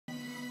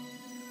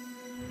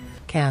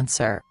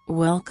Cancer.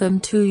 Welcome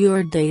to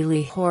your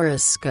daily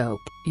horoscope.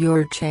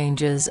 Your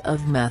changes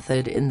of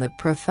method in the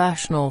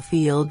professional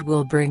field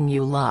will bring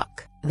you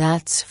luck,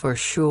 that's for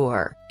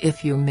sure.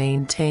 If you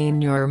maintain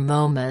your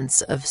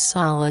moments of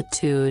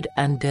solitude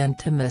and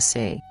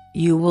intimacy,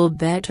 you will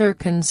better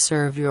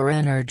conserve your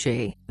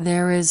energy.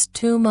 There is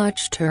too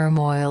much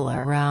turmoil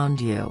around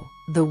you.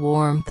 The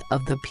warmth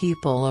of the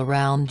people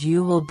around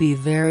you will be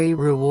very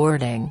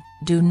rewarding.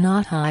 Do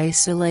not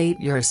isolate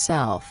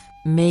yourself.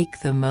 Make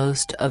the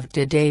most of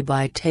today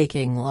by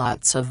taking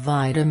lots of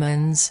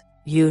vitamins.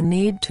 You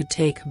need to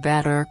take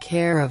better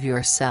care of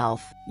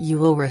yourself. You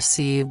will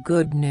receive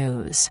good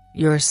news.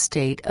 Your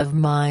state of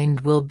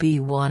mind will be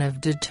one of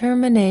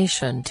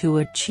determination to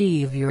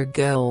achieve your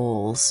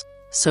goals,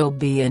 so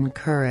be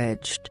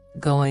encouraged.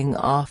 Going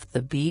off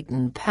the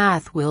beaten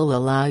path will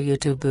allow you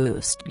to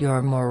boost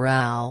your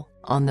morale.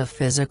 On the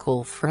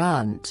physical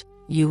front,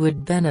 you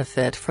would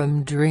benefit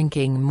from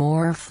drinking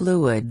more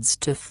fluids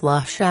to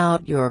flush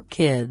out your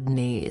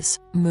kidneys.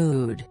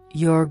 Mood.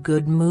 Your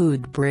good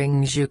mood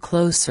brings you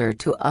closer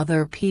to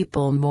other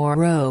people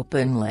more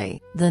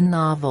openly. The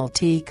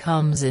novelty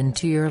comes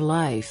into your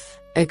life.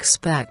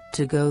 Expect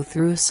to go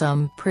through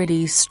some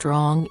pretty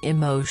strong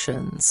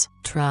emotions.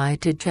 Try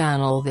to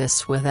channel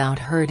this without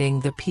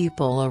hurting the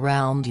people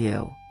around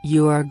you.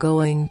 You are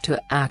going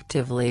to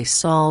actively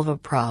solve a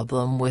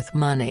problem with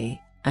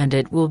money, and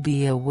it will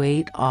be a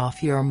weight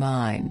off your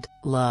mind.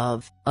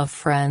 Love. A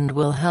friend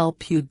will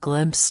help you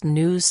glimpse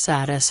new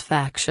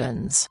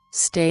satisfactions.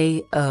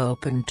 Stay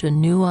open to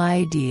new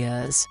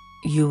ideas.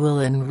 You will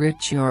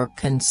enrich your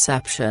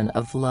conception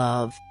of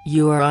love.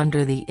 You are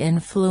under the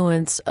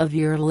influence of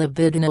your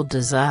libidinal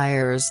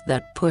desires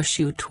that push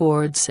you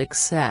toward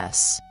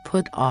success.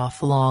 Put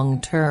off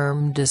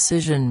long-term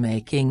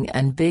decision-making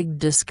and big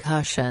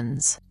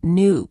discussions.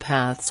 New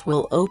paths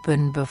will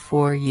open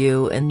before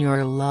you in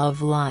your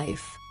love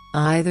life,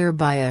 either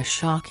by a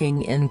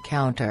shocking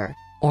encounter,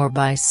 or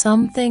by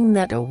something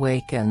that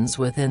awakens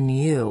within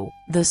you.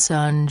 The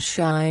sun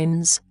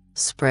shines.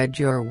 Spread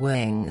your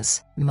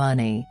wings.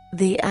 Money.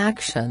 The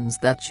actions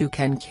that you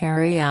can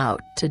carry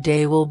out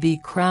today will be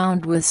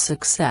crowned with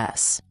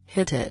success.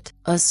 Hit it.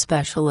 A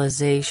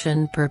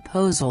specialization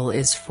proposal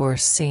is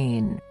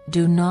foreseen.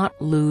 Do not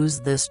lose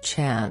this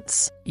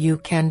chance. You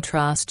can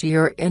trust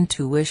your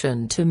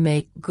intuition to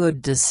make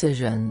good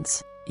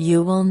decisions.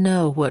 You will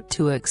know what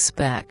to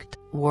expect.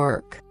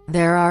 Work.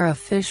 There are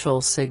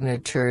official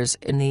signatures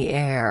in the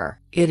air.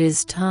 It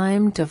is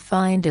time to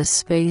find a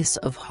space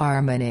of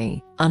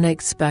harmony.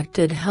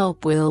 Unexpected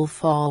help will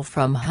fall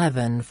from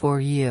heaven for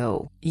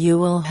you. You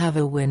will have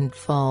a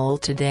windfall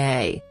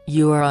today.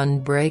 You are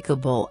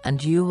unbreakable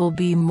and you will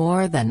be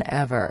more than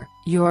ever.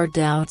 Your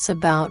doubts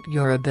about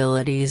your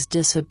abilities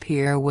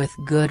disappear with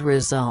good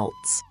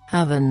results.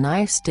 Have a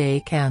nice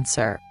day,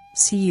 Cancer.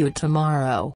 See you tomorrow.